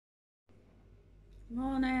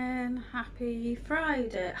Morning, happy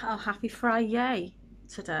Friday. Oh, happy Friyay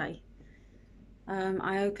today.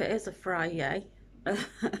 I hope it is a Friyay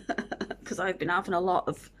because I've been having a lot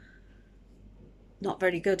of not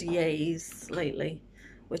very good yays lately,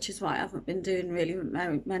 which is why I haven't been doing really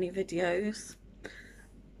many videos.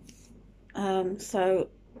 So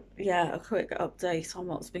yeah, a quick update on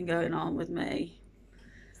what's been going on with me.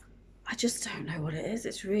 I just don't know what it is.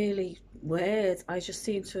 It's really weird. I just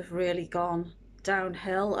seem to have really gone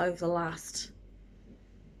downhill over the last,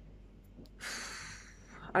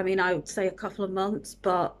 I mean, I would say a couple of months,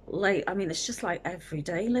 but I mean, it's just like every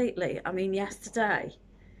day lately. I mean, yesterday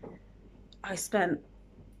I spent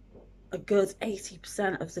a good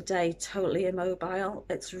 80% of the day totally immobile.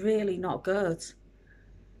 It's really not good.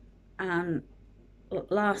 And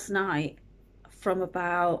last night, from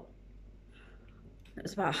about, it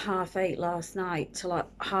was about half 8 last night to like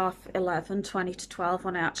half 11, 20 to 12,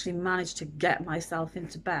 when I actually managed to get myself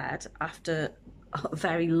into bed after a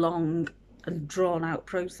very long and drawn out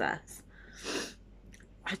process.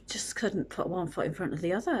 I just couldn't put one foot in front of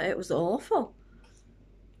the other. It was awful,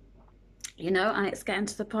 and it's getting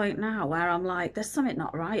to the point now where I'm like, there's something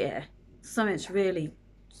not right here. Something's really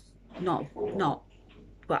not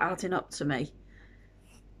adding up to me,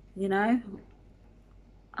 you know?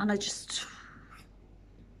 And I just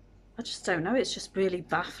don't know. It's just really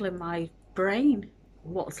baffling my brain,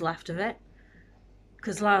 what's left of it.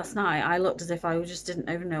 Because last night I looked as if I just didn't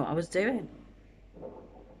even know what I was doing.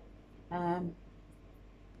 Um,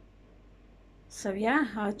 So yeah,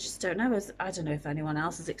 I just don't know. I don't know if anyone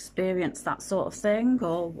else has experienced that sort of thing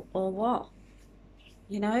or what.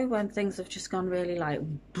 When things have just gone really like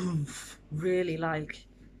boof, really like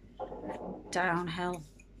downhill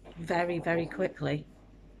very, very quickly.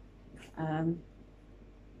 Um,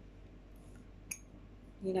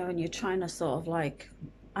 and you're trying to sort of like,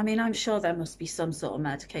 I mean, I'm sure there must be some sort of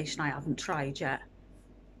medication I haven't tried yet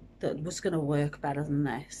that was going to work better than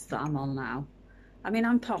this that I'm on now. I mean,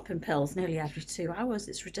 I'm popping pills nearly every 2 hours.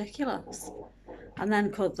 It's ridiculous. And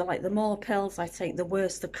then the more pills I take, the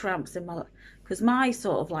worse the cramps in my, because my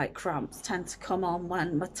sort of like cramps tend to come on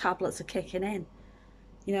when my tablets are kicking in.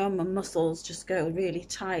 My muscles just go really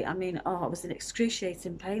tight. I mean, I was in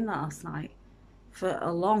excruciating pain last night for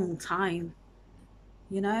a long time.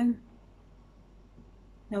 You know,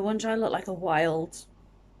 no wonder I look like a wild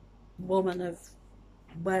woman of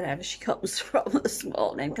wherever she comes from this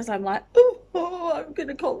morning, because I'm like, oh, I'm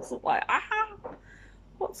gonna constantly like,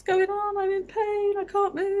 what's going on? I'm in pain. I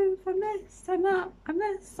can't move. I'm this. I'm that. I'm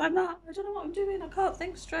this. I'm that. I don't know what I'm doing. I can't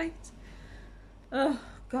think straight. Oh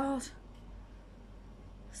God.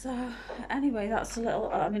 So anyway, that's a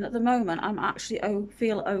little. I mean, at the moment, I'm actually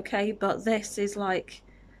feel okay, but this is like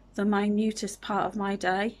the minutest part of my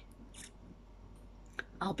day.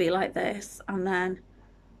 I'll be like this, and then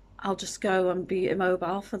I'll just go and be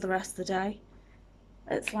immobile for the rest of the day.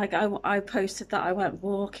 It's like I posted that I went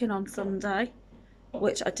walking on Sunday,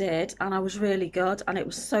 which I did, and I was really good, and it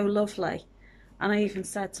was so lovely. And I even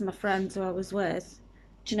said to my friend who I was with,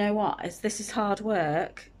 do you know what? This is hard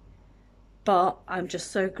work, but I'm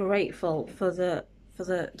just so grateful for the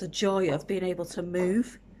joy of being able to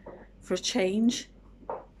move for a change,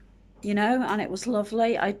 and it was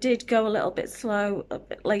lovely. I did go a little bit slow a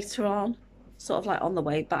bit later on, sort of like on the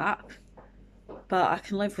way back, but I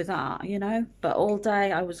can live with that. But all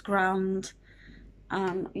day I was grand.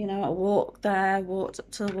 And I walked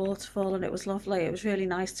up to the waterfall, and it was lovely. It was really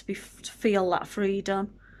nice to feel that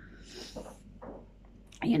freedom,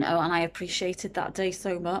 and I appreciated that day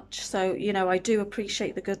so much. So I do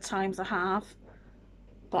appreciate the good times I have,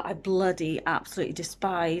 but I bloody absolutely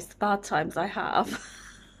despise the bad times I have.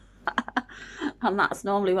 And that's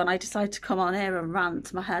normally when I decide to come on here and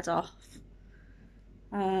rant my head off.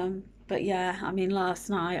 But yeah, I mean, last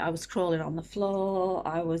night I was crawling on the floor.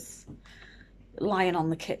 I was lying on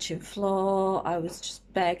the kitchen floor. I was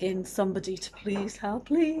just begging somebody to please help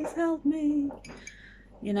me.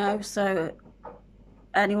 So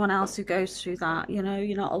anyone else who goes through that, you're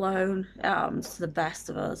not alone. It's the best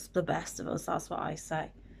of us. The best of us. That's what I say.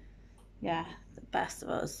 Yeah, the best of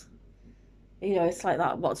us. It's like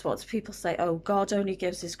that. What people say? Oh, God only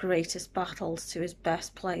gives his greatest battles to his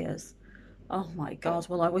best players. Oh my God.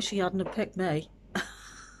 Well, I wish he hadn't have picked me.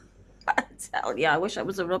 I tell you, I wish I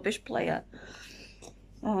was a rubbish player.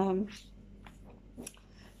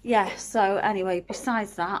 Yeah, so anyway,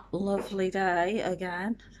 besides that, lovely day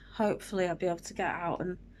again. Hopefully I'll be able to get out,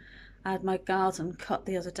 and I had my garden cut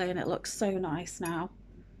the other day and it looks so nice now.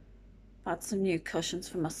 I had some new cushions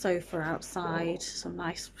for my sofa outside, some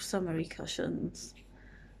nice summery cushions.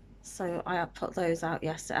 So I had put those out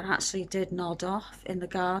yesterday, and actually did nod off in the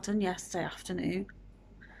garden yesterday afternoon.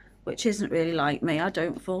 which isn't really like me. I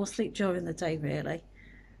don't fall asleep during the day really,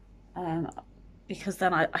 because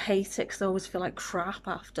then I hate it because I always feel like crap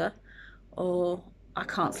after, or I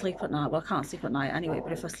can't sleep at night. Well, I can't sleep at night anyway,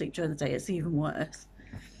 but if I sleep during the day, it's even worse.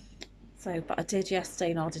 So, but I did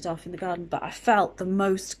yesterday, nodded off in the garden, but I felt the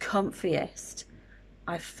most comfiest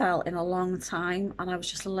I felt in a long time, and I was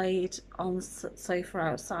just laid on the sofa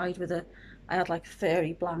outside with I had like a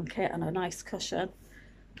furry blanket and a nice cushion,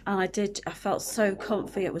 and I felt so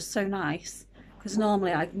comfy. It was so nice, because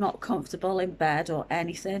normally I'm not comfortable in bed or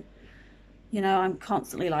anything. You know, I'm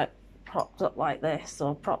constantly like propped up like this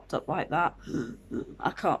or propped up like that.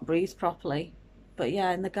 I can't breathe properly. But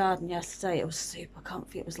yeah, in the garden yesterday, it was super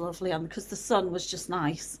comfy. It was lovely, and because the sun was just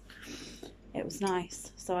nice, it was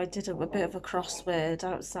nice. So I did a bit of a crossword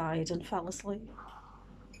outside and fell asleep.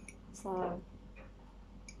 So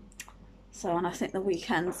and I think the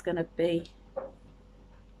weekend's going to be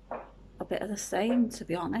a bit of the same, to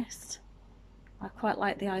be honest. I quite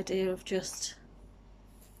like the idea of just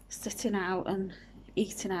sitting out and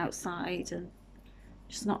eating outside and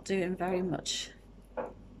just not doing very much,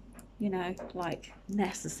 you know, like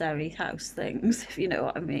necessary house things, if you know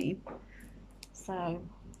what I mean. So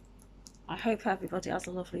I hope everybody has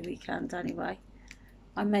a lovely weekend anyway.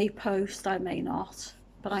 I may post, I may not,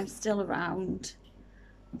 but I'm still around.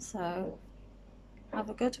 So have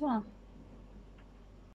a good one.